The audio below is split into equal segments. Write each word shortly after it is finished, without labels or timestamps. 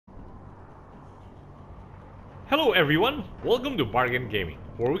Hello everyone, welcome to Bargain Gaming,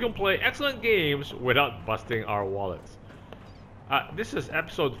 where we can play excellent games without busting our wallets. This is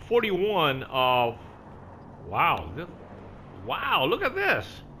episode 41 of... Wow, wow, look at this!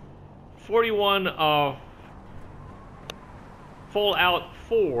 41 of Fallout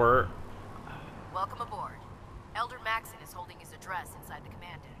 4. Welcome aboard. Elder Maxon is holding his address inside the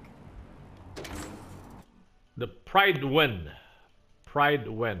command deck. The Prydwen.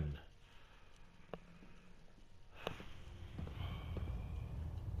 Prydwen.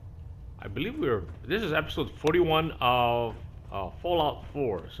 I believe this is episode 41 of Fallout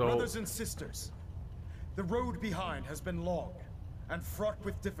 4, so... Brothers and sisters, the road behind has been long and fraught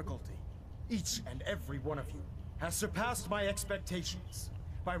with difficulty. Each and every one of you has surpassed my expectations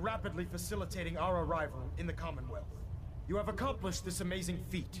by rapidly facilitating our arrival in the Commonwealth. You have accomplished this amazing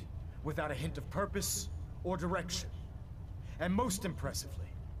feat without a hint of purpose or direction. And most impressively,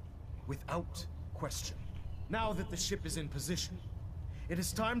 without question. Now that the ship is in position, it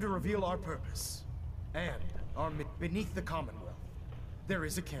is time to reveal our purpose. And beneath the Commonwealth, there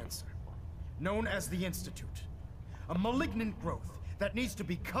is a cancer, known as the Institute. A malignant growth that needs to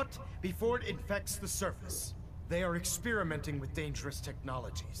be cut before it infects the surface. They are experimenting with dangerous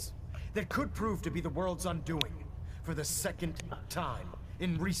technologies that could prove to be the world's undoing for the second time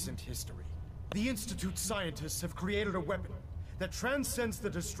in recent history. The Institute's scientists have created a weapon that transcends the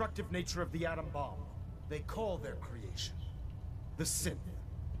destructive nature of the atom bomb. They call their creation the Synth,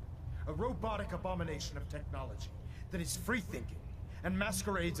 a robotic abomination of technology that is free-thinking and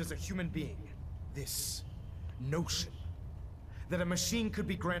masquerades as a human being. This notion that a machine could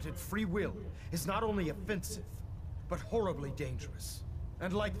be granted free will is not only offensive, but horribly dangerous.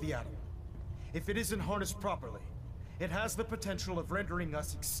 And like the atom, if it isn't harnessed properly, it has the potential of rendering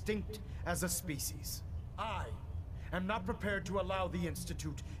us extinct as a species. I am not prepared to allow the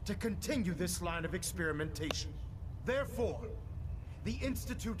Institute to continue this line of experimentation. Therefore, the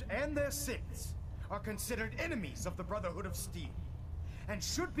Institute and their synths are considered enemies of the Brotherhood of Steel, and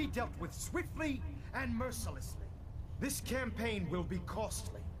should be dealt with swiftly and mercilessly. This campaign will be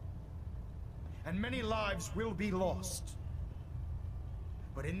costly, and many lives will be lost.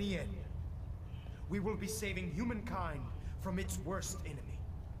 But in the end, we will be saving humankind from its worst enemy.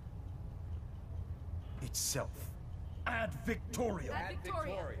 Itself. Ad Victoriam! Ad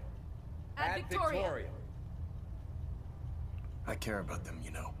Victoriam! Ad Victoriam! I care about them, you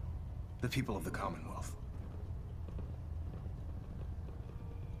know. The people of the Commonwealth.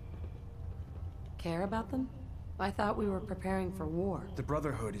 Care about them? I thought we were preparing for war. The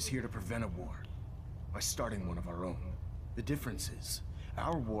Brotherhood is here to prevent a war by starting one of our own. The difference is,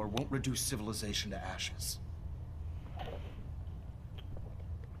 our war won't reduce civilization to ashes.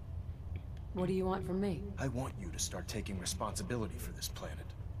 What do you want from me? I want you to start taking responsibility for this planet.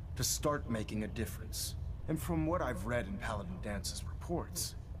 To start making a difference. And from what I've read in Paladin Dance's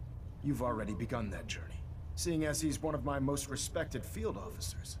reports, you've already begun that journey. Seeing as he's one of my most respected field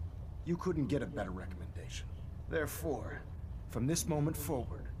officers, you couldn't get a better recommendation. Therefore, from this moment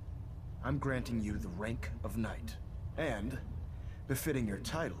forward, I'm granting you the rank of Knight. And, befitting your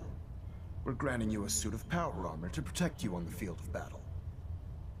title, we're granting you a suit of power armor to protect you on the field of battle.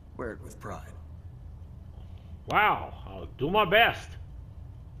 Wear it with pride. Wow, I'll do my best.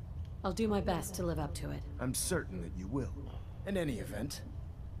 I'll do my best to live up to it. I'm certain that you will. In any event,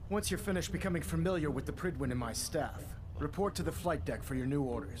 once you're finished becoming familiar with the Prydwen and my staff, report to the flight deck for your new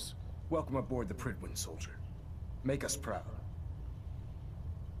orders. Welcome aboard the Prydwen, soldier. Make us proud.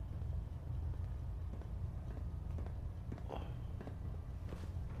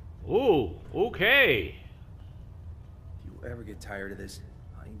 Ooh, okay. Do you ever get tired of this?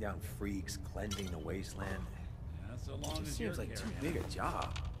 Hunting down freaks, cleansing the wasteland? It just seems like too big a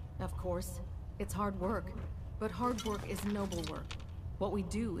job. Of course, it's hard work, but hard work is noble work. What we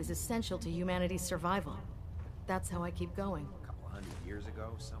do is essential to humanity's survival. That's how I keep going. A couple hundred years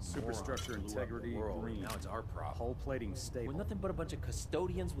ago, some Superstructure moron blew up integrity the world. green. Now it's our problem. Hull plating stable. We're nothing but a bunch of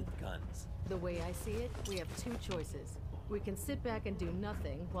custodians with guns. The way I see it, we have two choices. We can sit back and do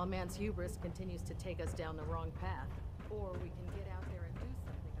nothing while man's hubris continues to take us down the wrong path. Or we can get out there and do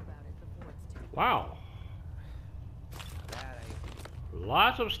something about it before it's too late. Wow.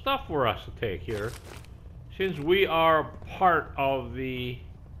 Lots of stuff for us to take here. Since we are part of the...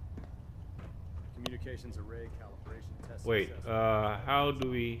 Communications array calibration test. Wait, how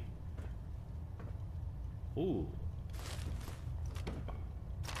do we... Ooh.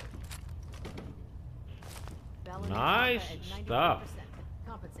 Nice stuff.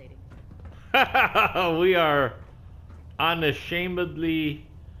 Compensating. We are unashamedly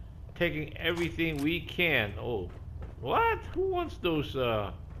taking everything we can. Oh, what? Who wants those,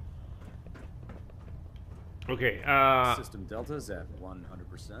 Okay, System deltas at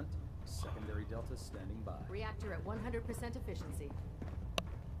 100%. Secondary delta standing by. Reactor at 100% efficiency.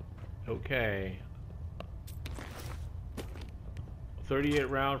 okay. 38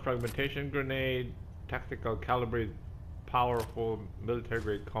 round fragmentation grenade, tactical calibrated, powerful military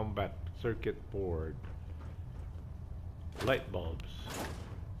grade combat circuit board. Light bulbs.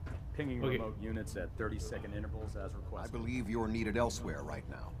 Pinging Okay. remote units at 30-second intervals as I requested. believe you're needed elsewhere right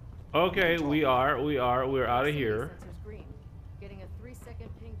now. Okay, we're out of here. Sensors green. Getting a 3-second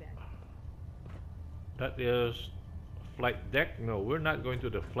ping back. That is flight deck. No, we're not going to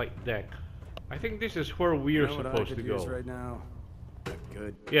the flight deck. I think this is where we are supposed to go. Right now?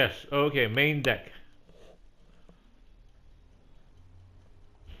 Good. Yes, okay, main deck.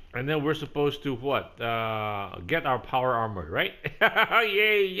 And then we're supposed to what? Get our power armor, right?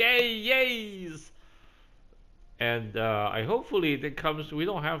 Yay, yay, yays! And hopefully it comes. We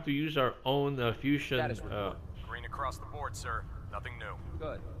don't have to use our own fusion. Status report. Green across the board, sir. Nothing new.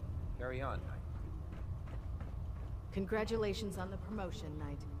 Good. Carry on. Congratulations on the promotion,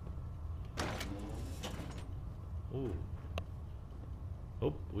 Knight. Ooh.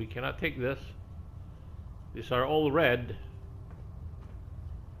 Oh, we cannot take this. These are all red.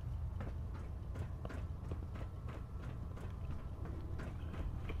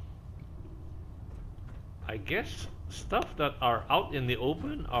 I guess stuff that are out in the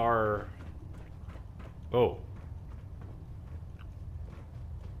open are... Oh.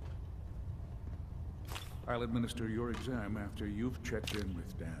 I'll administer your exam after you've checked in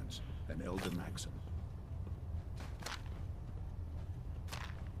with Dance and Elder Maxim.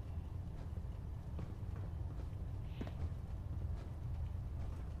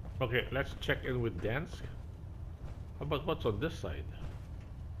 Okay, let's check in with Dansk. How about what's on this side?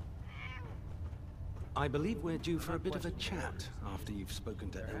 I believe we're due for a bit of a chat after you've spoken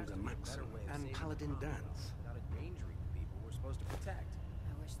to Elder Maxim and Paladin Dance. Not endangering the people we're supposed to protect.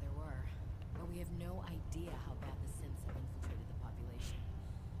 I wish there were, but we have no idea how bad the synths have infiltrated the population.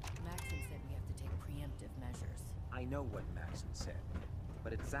 Maxim said we have to take preemptive measures. I know what Maxon said,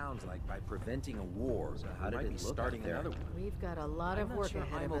 but it sounds like by preventing a war, we might be starting another one. We've got a lot of work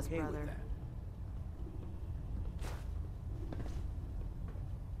ahead of us, brother.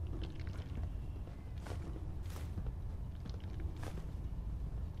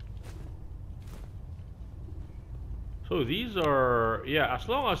 So these are, yeah, as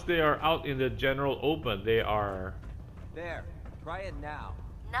long as they are out in the general open, they are... There, try it now.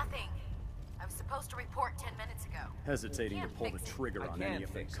 Nothing. I was supposed to report 10 minutes ago. Hesitating to pull the fix it. trigger I on can't any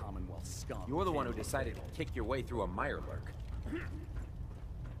of the fix it. Commonwealth scum. You're the one who can't decided fatal. to kick your way through a Mirelurk.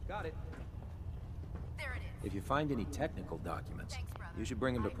 Got it. There it is. If you find any technical documents, Thanks, brother. you should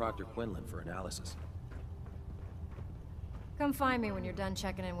bring them to Proctor Quinlan for analysis. Come find me when you're done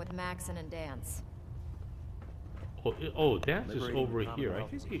checking in with Maxon and Dance. Oh, Dance is Liberating over the here. I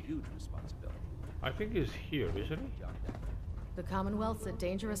Commonwealth is think a huge responsibility. he's here, isn't he? The Commonwealth's a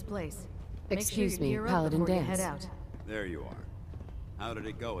dangerous place. Excuse me, gear up Paladin before you Dance. head out. There you are. How did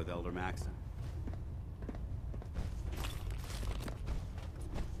it go with Elder Maxon?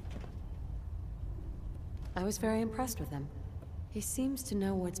 I was very impressed with him. He seems to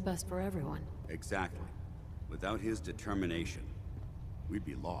know what's best for everyone. Exactly. Without his determination, we'd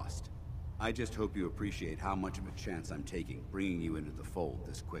be lost. I just hope you appreciate how much of a chance I'm taking bringing you into the fold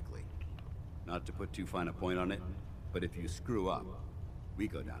this quickly. Not to put too fine a point on it, but if you screw up, we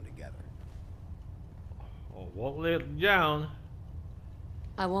go down together. Oh, won't let him down.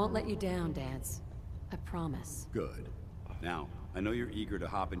 I won't let you down, Dance. I promise. Good. Now, I know you're eager to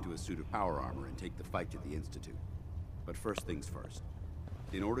hop into a suit of power armor and take the fight to the Institute. But first things first.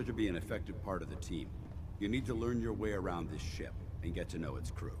 In order to be an effective part of the team, you need to learn your way around this ship and get to know its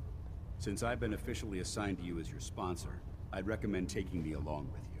crew. Since I've been officially assigned to you as your sponsor, I'd recommend taking me along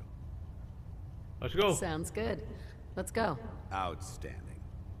with you. Let's go. Sounds good. Let's go. Outstanding.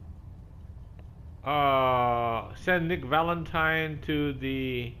 Send Nick Valentine to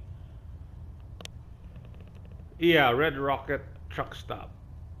the... Yeah, Red Rocket truck stop.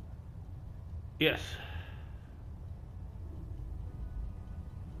 Yes.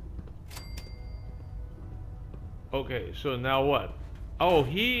 Okay, so now what? Oh,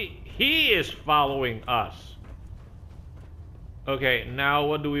 he is following us. Okay, now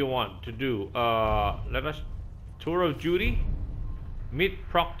what do we want to do? Let us tour of duty. Meet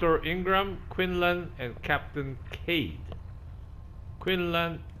Proctor Ingram, Quinlan, and Captain Cade.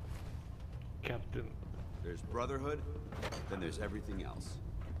 Quinlan, Captain. There's Brotherhood, then there's everything else.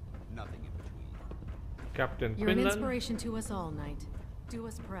 Nothing in between. Captain You're an Quinlan. inspiration to us all, Knight. Do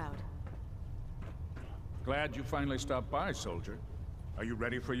us proud. Glad you finally stopped by, soldier. Are you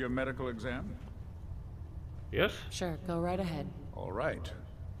ready for your medical exam? Yes? Sure, go right ahead. All right.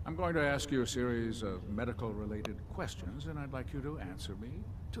 I'm going to ask you a series of medical-related questions, and I'd like you to answer me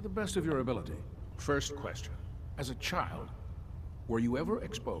to the best of your ability. First question. As a child, were you ever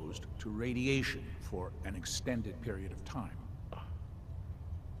exposed to radiation for an extended period of time?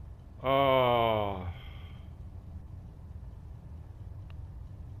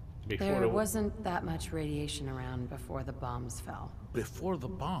 There wasn't that much radiation around before the bombs fell. Before the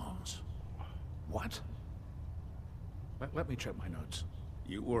bombs? What? Let me check my notes.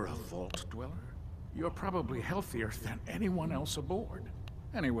 You were a vault dweller? You're probably healthier than anyone else aboard.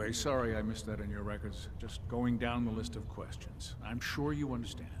 Anyway, sorry I missed that in your records. Just going down the list of questions. I'm sure you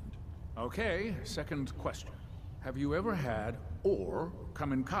understand. Okay, second question. Have you ever had or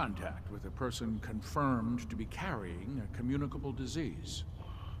come in contact with a person confirmed to be carrying a communicable disease?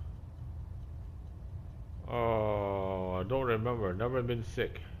 Oh, I don't remember. Never been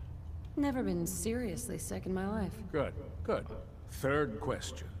sick. Never been seriously sick in my life. Good, good. Third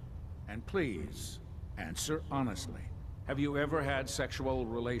question. And please, answer honestly. Have you ever had sexual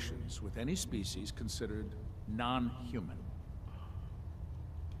relations with any species considered non-human?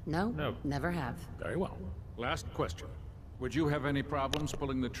 No, never have. Very well. Last question. Would you have any problems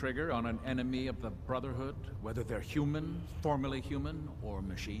pulling the trigger on an enemy of the Brotherhood, whether they're human, formerly human, or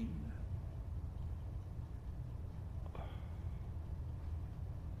machine?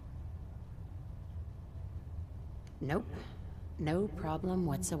 Nope. No problem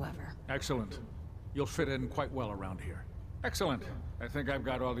whatsoever. Excellent. You'll fit in quite well around here. Excellent. I think I've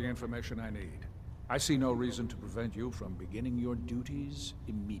got all the information I need. I see no reason to prevent you from beginning your duties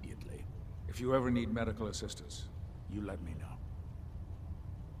immediately. If you ever need medical assistance, you let me know.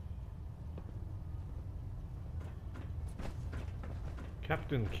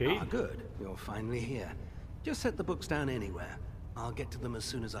 Captain Cade? Ah, good. You're finally here. Just set the books down anywhere. I'll get to them as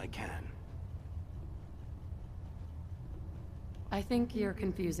soon as I can. I think you're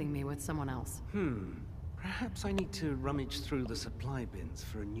confusing me with someone else. Perhaps I need to rummage through the supply bins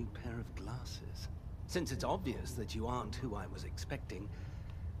for a new pair of glasses. Since it's obvious that you aren't who I was expecting,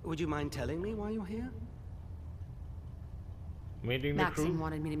 would you mind telling me why you're here? Meeting the crew? Maxim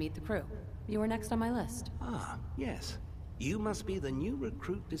wanted me to meet the crew. You were next on my list. Ah, yes. You must be the new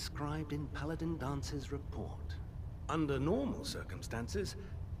recruit described in Paladin Dance's report. Under normal circumstances,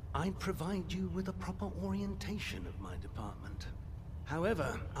 I'd provide you with a proper orientation of my department.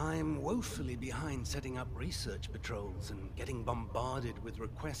 However, I'm woefully behind setting up research patrols and getting bombarded with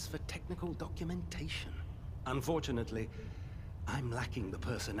requests for technical documentation. Unfortunately, I'm lacking the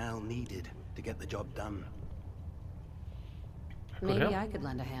personnel needed to get the job done. Maybe I could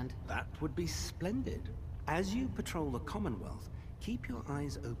lend a hand. That would be splendid. As you patrol the Commonwealth, keep your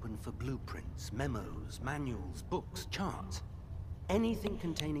eyes open for blueprints, memos, manuals, books, charts. Anything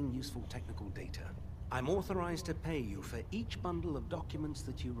containing useful technical data. I'm authorized to pay you for each bundle of documents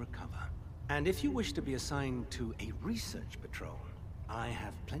that you recover. And if you wish to be assigned to a research patrol, I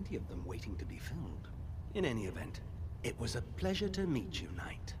have plenty of them waiting to be filled. In any event, it was a pleasure to meet you,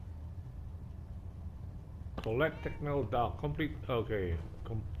 Knight. Collect technical doc. Complete. Okay,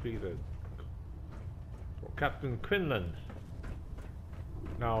 completed. For Captain Quinlan.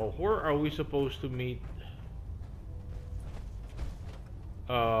 Now, where are we supposed to meet?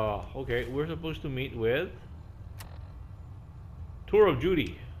 Okay, we're supposed to meet with Tour of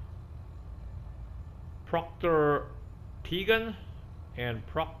Duty, Proctor Tegan and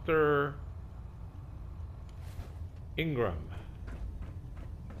Proctor Ingram.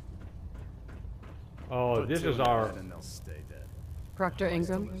 Oh, this is our Proctor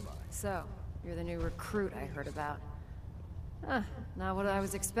Ingram? So, you're the new recruit I heard about. Huh, not what I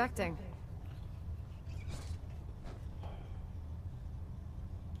was expecting.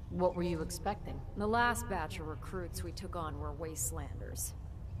 What were you expecting? The last batch of recruits we took on were wastelanders.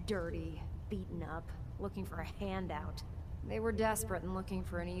 Dirty, beaten up, looking for a handout. They were desperate and looking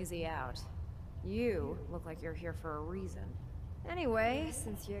for an easy out. You look like you're here for a reason. Anyway,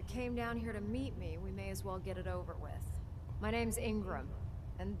 since you came down here to meet me, we may as well get it over with. My name's Ingram,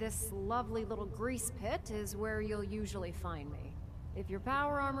 and this lovely little grease pit is where you'll usually find me. If your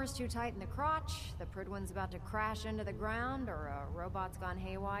power armor's too tight in the crotch, the Prydwen's about to crash into the ground, or a robot's gone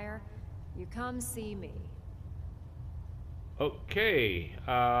haywire, you come see me. Okay,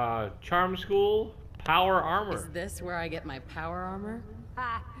 charm school, power armor. Is this where I get my power armor?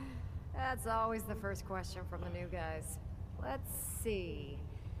 Ha! That's always the first question from the new guys. Let's see.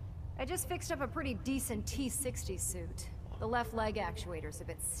 I just fixed up a pretty decent T-60 suit. The left leg actuator's a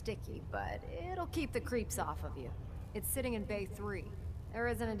bit sticky, but it'll keep the creeps off of you. It's sitting in Bay 3. There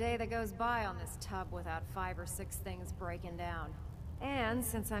isn't a day that goes by on this tub without 5 or 6 things breaking down. And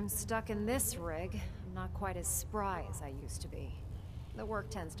since I'm stuck in this rig, I'm not quite as spry as I used to be. The work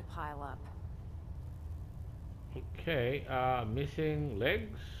tends to pile up. Okay, missing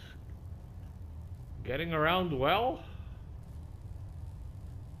legs. Getting around well?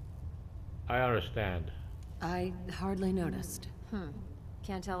 I understand. I hardly noticed.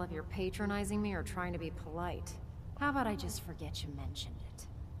 Can't tell if you're patronizing me or trying to be polite. How about I just forget you mentioned it?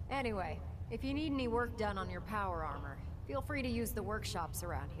 Anyway, if you need any work done on your power armor, feel free to use the workshops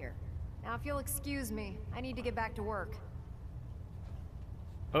around here. Now if you'll excuse me, I need to get back to work.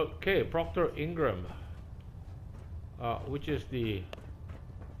 Okay, Proctor Ingram. Which is the...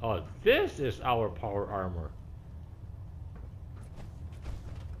 Oh, this is our power armor.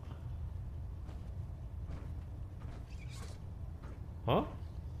 Huh?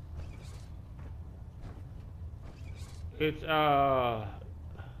 It's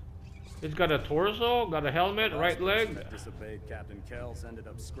got a torso, got a helmet, right leg. That disobeyed Captain Kells ended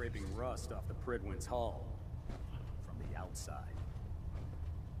up scraping rust off the Prydwen's hull from the outside.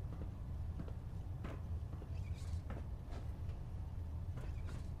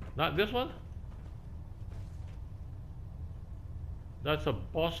 Not this one? That's a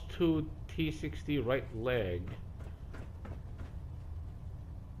Boss 2 T60 right leg.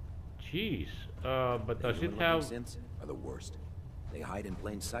 Jeez, but does it have... Synths are the worst. They hide in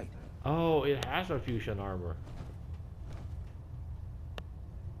plain sight. Oh, it has a fusion armor.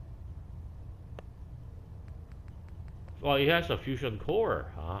 Well, it has a fusion core.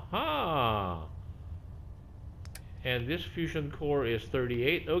 Aha! And this fusion core is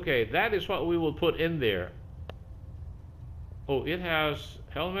 38. Okay, that is what we will put in there. Oh, it has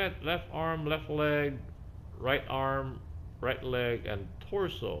helmet, left arm, left leg, right arm, right leg, and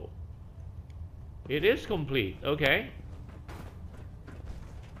torso. It is complete. Okay.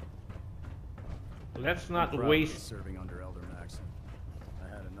 Let's not waste serving under Elder Maxon. I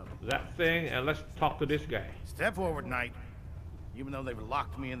had enough of that thing, and let's talk to this guy. Step forward, Knight. Even though they've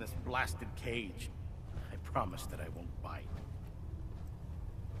locked me in this blasted cage, I promise that I won't bite.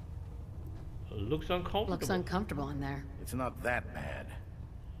 Looks uncomfortable. Looks uncomfortable in there. It's not that bad.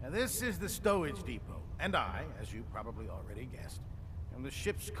 Now, this is the stowage depot, and I, as you probably already guessed, am the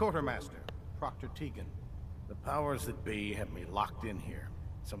ship's quartermaster, Proctor Tegan. The powers that be have me locked in here,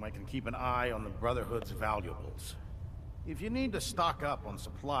 so I can keep an eye on the Brotherhood's valuables. If you need to stock up on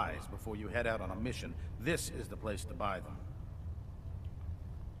supplies before you head out on a mission, this is the place to buy them.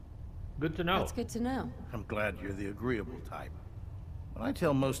 Good to know. That's good to know. I'm glad you're the agreeable type. When I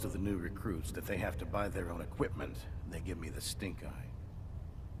tell most of the new recruits that they have to buy their own equipment, they give me the stink eye.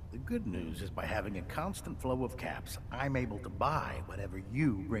 The good news is by having a constant flow of caps, I'm able to buy whatever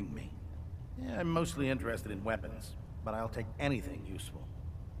you bring me. Yeah, I'm mostly interested in weapons, but I'll take anything useful.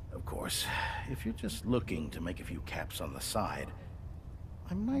 Of course, if you're just looking to make a few caps on the side,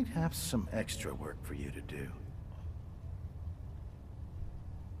 I might have some extra work for you to do.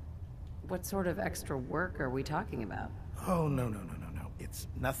 What sort of extra work are we talking about? Oh, no. It's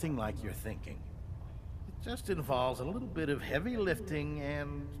nothing like you're thinking. It just involves a little bit of heavy lifting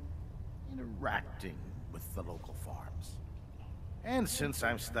and interacting with the local farms. And since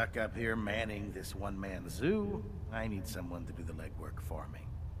I'm stuck up here manning this one-man zoo, I need someone to do the legwork for me.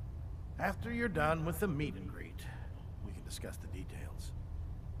 After you're done with the meet and greet, we can discuss the details.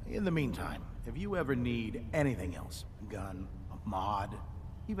 In the meantime, if you ever need anything else, a gun, a mod,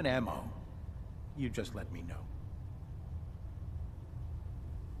 even ammo, you just let me know.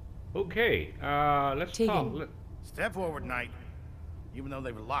 Okay, let's Tegan. talk. Step forward, Knight. Even though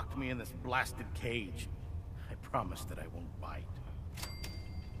they've locked me in this blasted cage, I promise that I won't bite.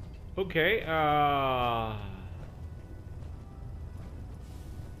 Okay,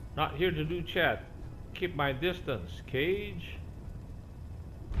 not here to do chat. Keep my distance. Cage.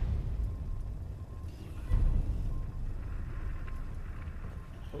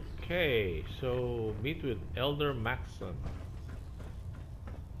 Okay, so meet with Elder Maxon.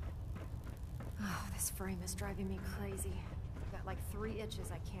 Oh, this frame is driving me crazy. I've got like 3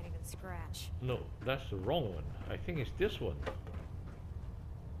 itches I can't even scratch. No, that's the wrong one. I think it's this one.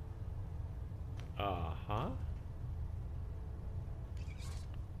 Uh-huh.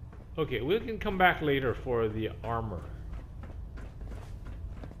 Okay, we can come back later for the armor.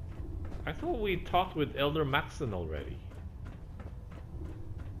 I thought we talked with Elder Maxon already.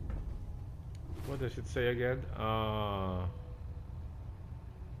 What does it say again?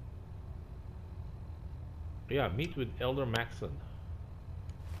 Yeah, meet with Elder Maxon.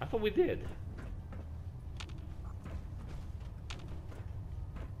 I thought we did.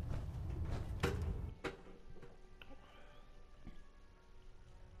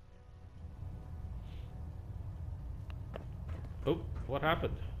 Oh, what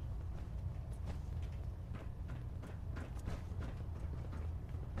happened?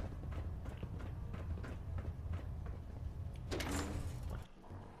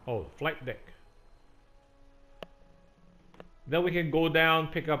 Oh, flight deck. Then we can go down,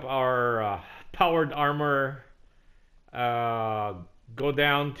 pick up our powered armor, go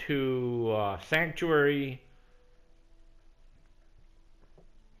down to Sanctuary,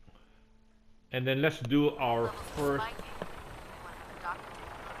 and then let's do our first.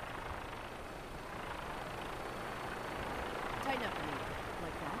 Tighten up the needle,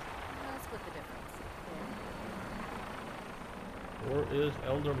 like that. Now split the difference. There. Where is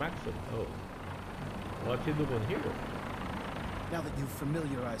Elder Maxim? Oh, what's he doing here? Now that you've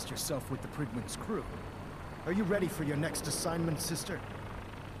familiarized yourself with the Prydwen's crew, are you ready for your next assignment, sister?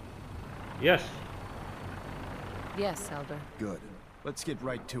 Yes. Yes, Elder. Good. Let's get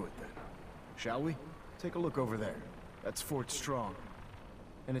right to it then. Shall we? Take a look over there. That's Fort Strong.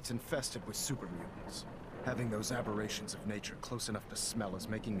 And it's infested with super mutants. Having those aberrations of nature close enough to smell is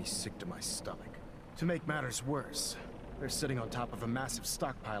making me sick to my stomach. To make matters worse, they're sitting on top of a massive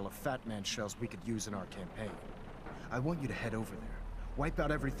stockpile of Fat Man shells we could use in our campaign. I want you to head over there, wipe out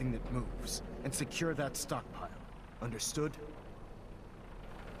everything that moves, and secure that stockpile. Understood?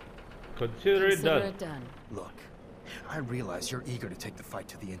 Consider it done. Look, I realize you're eager to take the fight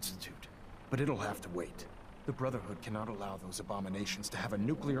to the Institute, but it'll have to wait. The Brotherhood cannot allow those abominations to have a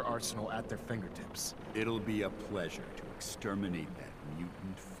nuclear arsenal at their fingertips. It'll be a pleasure to exterminate that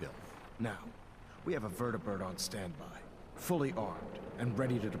mutant filth. Now, we have a vertibird on standby, fully armed and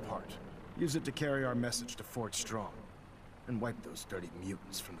ready to depart. Use it to carry our message to Fort Strong, and wipe those dirty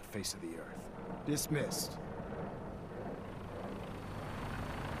mutants from the face of the earth. Dismissed.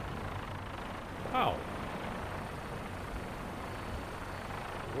 Wow.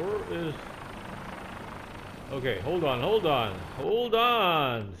 Where is... Okay, hold on.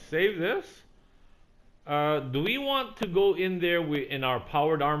 Save this. Do we want to go in there in our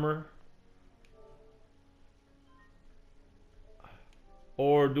powered armor?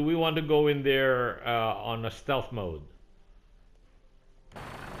 Or do we want to go in there on a stealth mode?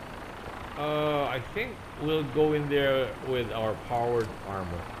 I think we'll go in there with our powered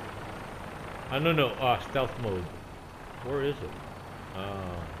armor. No, stealth mode. Where is it?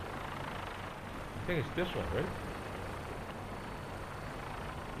 I think it's this one, right?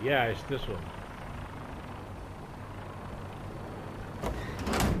 Yeah, it's this one.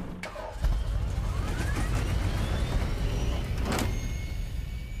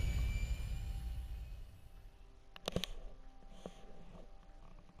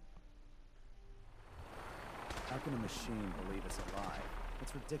 How can a machine believe it's alive?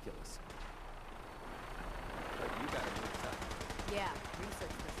 It's ridiculous. But you gotta move stuff. Yeah,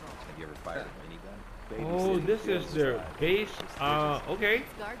 research patrol. Have you ever fired a minigun? Oh, this is their base. Okay.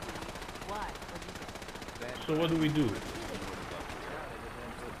 It's guard duty. Why? What'd you get? So what do we do?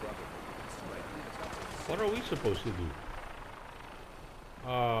 What are we supposed to do?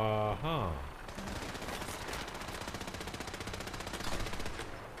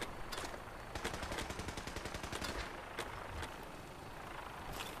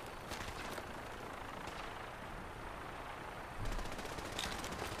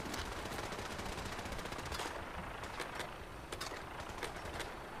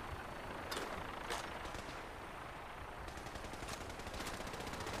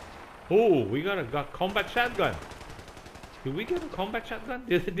 Oh, we got a combat shotgun. Did we get a combat shotgun?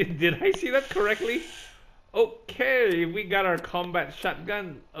 Did I see that correctly? Okay, we got our combat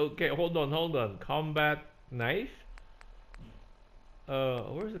shotgun. Okay, hold on. Combat knife?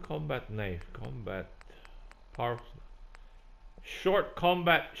 Where's the combat knife? Combat power. Short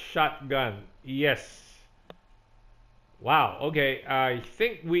combat shotgun. Yes. Wow, okay. I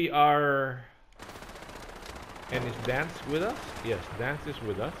think we are... And is Dance with us? Yes, Dance is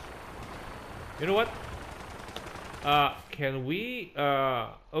with us. You know what? Can we...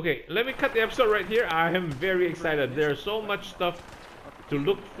 okay, let me cut the episode right here. I am very excited. There's so much stuff to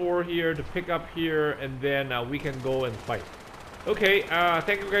look for here, to pick up here, and then we can go and fight. Okay,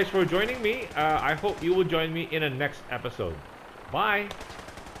 thank you guys for joining me. I hope you will join me in the next episode. Bye!